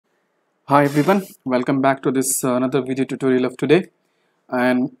Hi everyone, welcome back to this another video tutorial of today.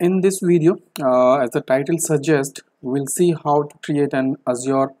 And in this video, as the title suggests, we'll see how to create an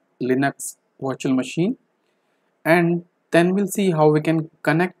Azure Linux virtual machine, and then we'll see how we can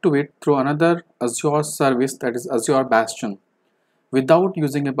connect to it through another Azure service, that is Azure Bastion, without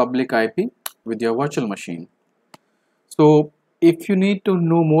using a public IP with your virtual machine. So if you need to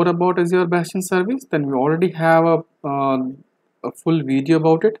know more about Azure Bastion service, then we already have a full video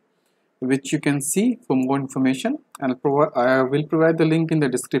about it, which you can see for more information, and I will provide the link in the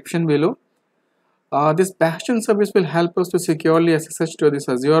description below. This Bastion service will help us to securely SSH to this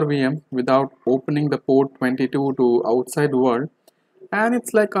Azure VM without opening the port 22 to outside world, and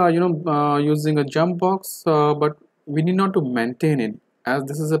it's like using a jump box, but we need not to maintain it, as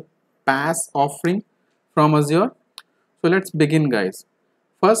this is a PaaS offering from Azure. So let's begin, guys.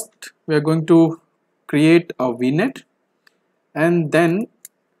 First we are going to create a VNet, and then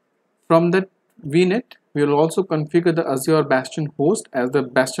from that VNet, we will also configure the Azure Bastion host, as the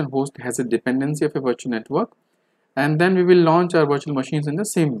Bastion host has a dependency of a virtual network, and then we will launch our virtual machines in the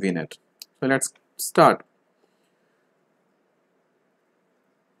same VNet. So let's start.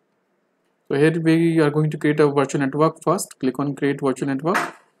 So here we are going to create a virtual network first. Click on create virtual network.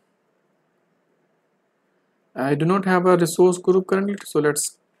 I do not have a resource group currently, so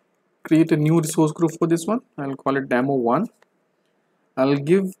let's create a new resource group for this one. I'll call it demo 1. I'll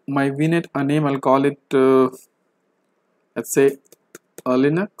give my VNet a name. I'll call it let's say a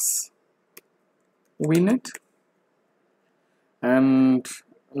Linux VNet, and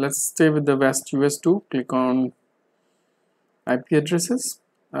let's stay with the West US2. Click on IP addresses.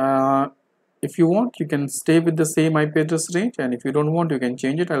 If you want, you can stay with the same IP address range, and if you don't want, you can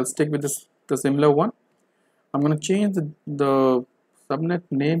change it. I'll stick with the similar one. I'm going to change the subnet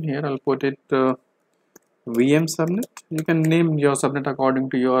name here. I'll put it VM subnet. You can name your subnet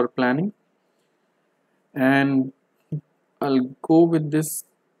according to your planning, and I'll go with this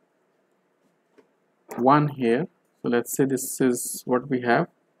one here. So let's say this is what we have.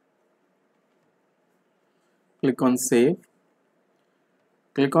 Click on save,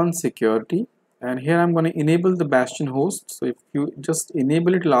 click on security, and here I'm going to enable the Bastion host. So if you just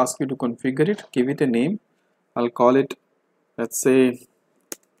enable it, it'll ask you to configure it, give it a name. I'll call it, let's say,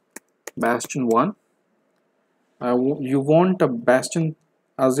 Bastion 1. You want a Bastion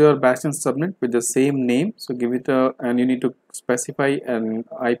Azure Bastion subnet with the same name, so give it and you need to specify an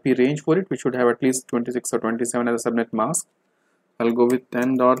IP range for it, which should have at least 26 or 27 as a subnet mask. I'll go with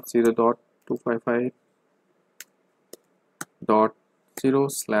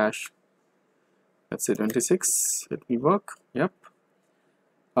 10.0.255.0/ let's say 26. It will work. Yep.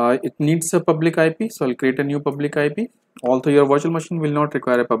 It needs a public IP, so I'll create a new public IP. Although your virtual machine will not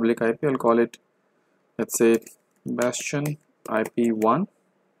require a public IP, I'll call it, let's say, Bastion IP1.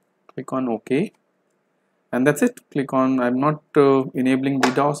 Click on OK, and that's it. Click on, I'm not enabling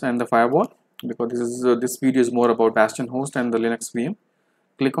DDoS and the firewall, because this video is more about Bastion host and the Linux VM.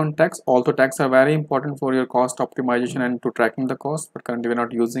 Click on tags. Also, tags are very important for your cost optimization and to tracking the cost, but currently we're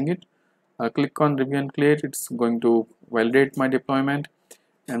not using it. Click on review and create. It's going to validate my deployment,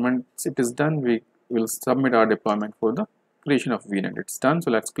 and once it is done, we will submit our deployment for the creation of VNet. It's done.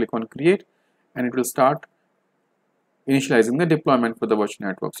 So let's click on create, and it will start initializing the deployment for the virtual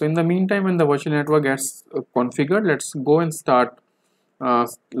network. So in the meantime, when the virtual network gets configured, let's go and start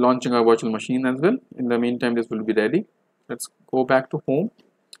launching our virtual machine as well. In the meantime, this will be ready. Let's go back to home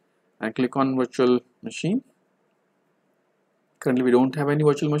and click on virtual machine. Currently we don't have any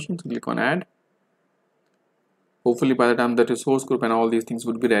virtual machine, so click on add. Hopefully by the time the resource group and all these things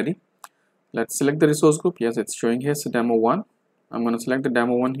would be ready. Let's select the resource group. Yes, it's showing here, so demo 1. I'm going to select the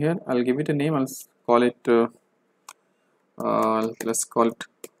demo 1 here. I'll give it a name. I'll call it let's call it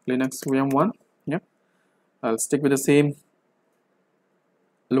Linux VM1. Yep. I'll stick with the same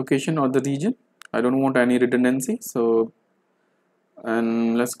location or the region. I don't want any redundancy, so,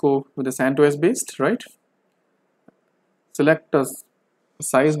 and let's go with the CentOS based, right? Select a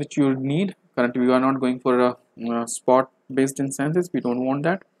size which you need. Currently we are not going for a spot based instances. We don't want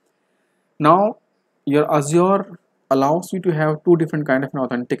that. Now your Azure allows you to have two different kind of an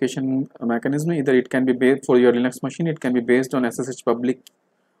authentication mechanism. Either it can be based for your Linux machine, it can be based on SSH public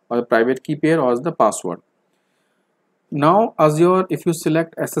or the private key pair or the password. Now Azure, if you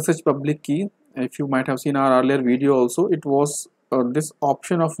select SSH public key, if you might have seen our earlier video also, it was this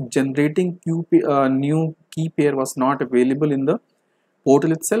option of generating new key pair was not available in the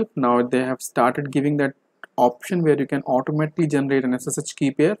portal itself. Now they have started giving that option where you can automatically generate an SSH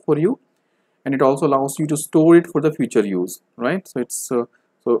key pair for you, and it also allows you to store it for the future use, right? So it's so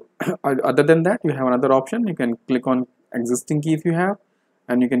other than that, you have another option. You can click on existing key if you have,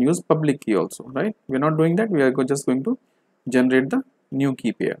 and you can use public key also, right? We're not doing that. We are just going to generate the new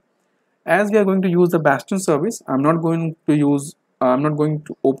key pair. As we are going to use the Bastion service, I'm not going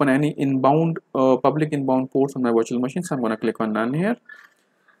to open any inbound public inbound ports on my virtual machine, so I'm going to click on none here.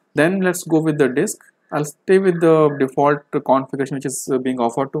 Then let's go with the disk. I'll stay with the default configuration which is being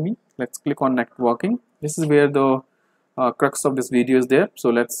offered to me. Let's click on networking. This is where the crux of this video is there. So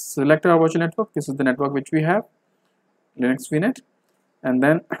let's select our virtual network. This is the network which we have, Linux VNet, and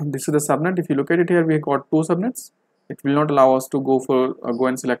then this is the subnet. If you look at it here, we got two subnets. It will not allow us to go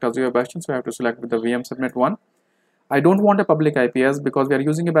and select Azure Bastion, so I have to select with the VM subnet 1. I don't want a public IP as because we are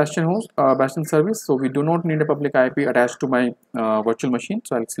using a Bastion host, Bastion service, so we do not need a public IP attached to my virtual machine.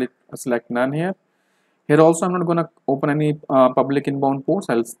 So I'll select none here. Here also I'm not going to open any public inbound ports.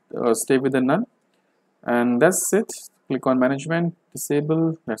 I'll stay with the none, and that's it. Click on management,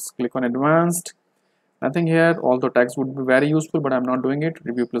 disable. Let's click on advanced. Nothing here. Although tags would be very useful, but I'm not doing it.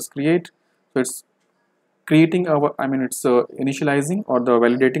 Review plus create. So it's creating initializing or the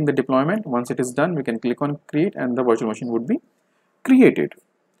validating the deployment. Once it is done, we can click on create and the virtual machine would be created.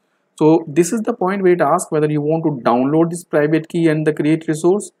 So this is the point where it asks whether you want to download this private key and the create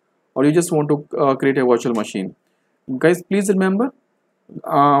resource, or you just want to create a virtual machine. Guys, please remember,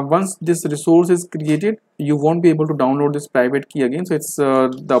 once this resource is created, you won't be able to download this private key again. So it's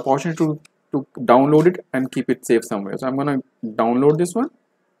the opportunity to download it and keep it safe somewhere. So I'm going to download this one,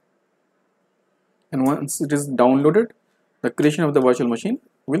 and once it is downloaded, the creation of the virtual machine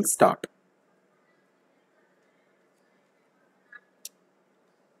will start.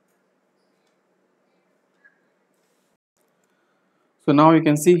 So now you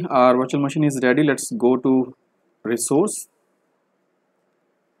can see our virtual machine is ready. Let's go to resource,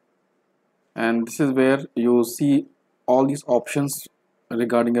 and this is where you see all these options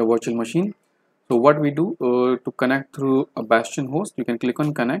regarding a virtual machine. So what we do to connect through a Bastion host, you can click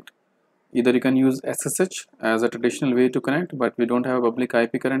on connect. Either you can use SSH as a traditional way to connect, but we don't have a public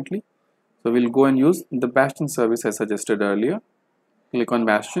IP currently, so we'll go and use the Bastion service as suggested earlier. Click on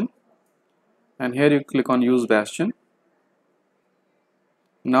Bastion, and here you click on use Bastion.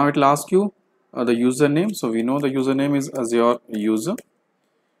 Now it will ask you the username. So we know the username is Azure user,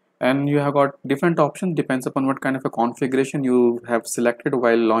 and you have got different options, depends upon what kind of a configuration you have selected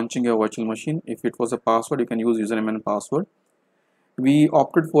while launching your virtual machine. If it was a password, you can use username and password. We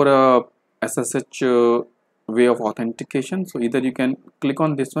opted for a SSH way of authentication, so either you can click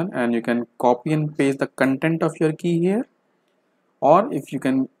on this one and you can copy and paste the content of your key here, or if you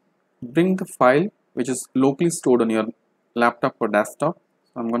can bring the file which is locally stored on your laptop or desktop.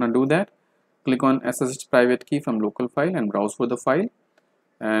 So I'm going to do that. Click on SSH private key from local file and browse for the file,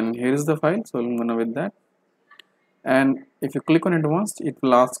 and here is the file. So I'm going to with that, and if you click on advanced, it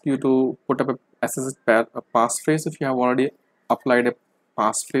will ask you to put up a SSH passphrase if you have already applied a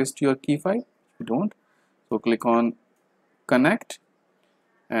passphrase to your key file. If you don't, so click on connect,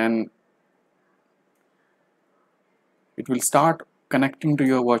 and it will start connecting to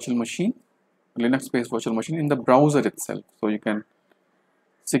your virtual machine, Linux based virtual machine, in the browser itself. So you can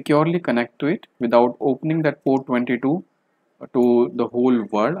securely connect to it without opening that port 22 to the whole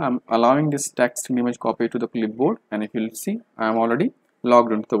world. I'm allowing this text and image copy to the clipboard, and if you'll see, I'm already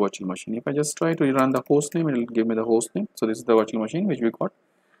logged into the virtual machine. If I just try to run the host name, it will give me the host name. So this is the virtual machine which we got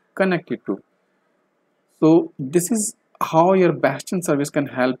connected to. So this is how your Bastion service can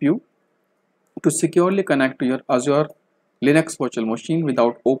help you to securely connect to your Azure Linux virtual machine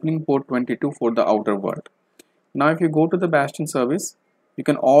without opening port 22 for the outer world. Now if you go to the Bastion service, you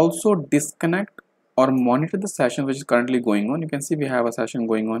can also disconnect or monitor the session which is currently going on. You can see we have a session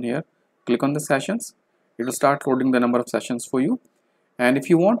going on here. Click on the sessions. It will start loading the number of sessions for you. And if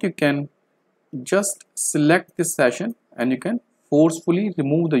you want, you can just select this session and you can forcefully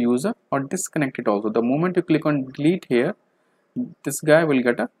remove the user or disconnect it also. The moment you click on delete here, this guy will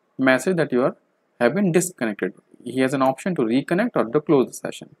get a message that you have been disconnected. He has an option to reconnect or to close the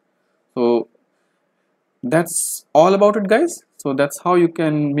session. So that's all about it, guys. So that's how you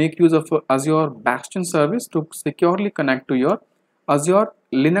can make use of Azure Bastion service to securely connect to your Azure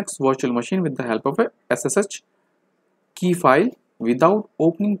Linux virtual machine with the help of a SSH key file without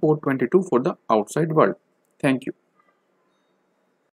opening port 22 for the outside world. Thank you.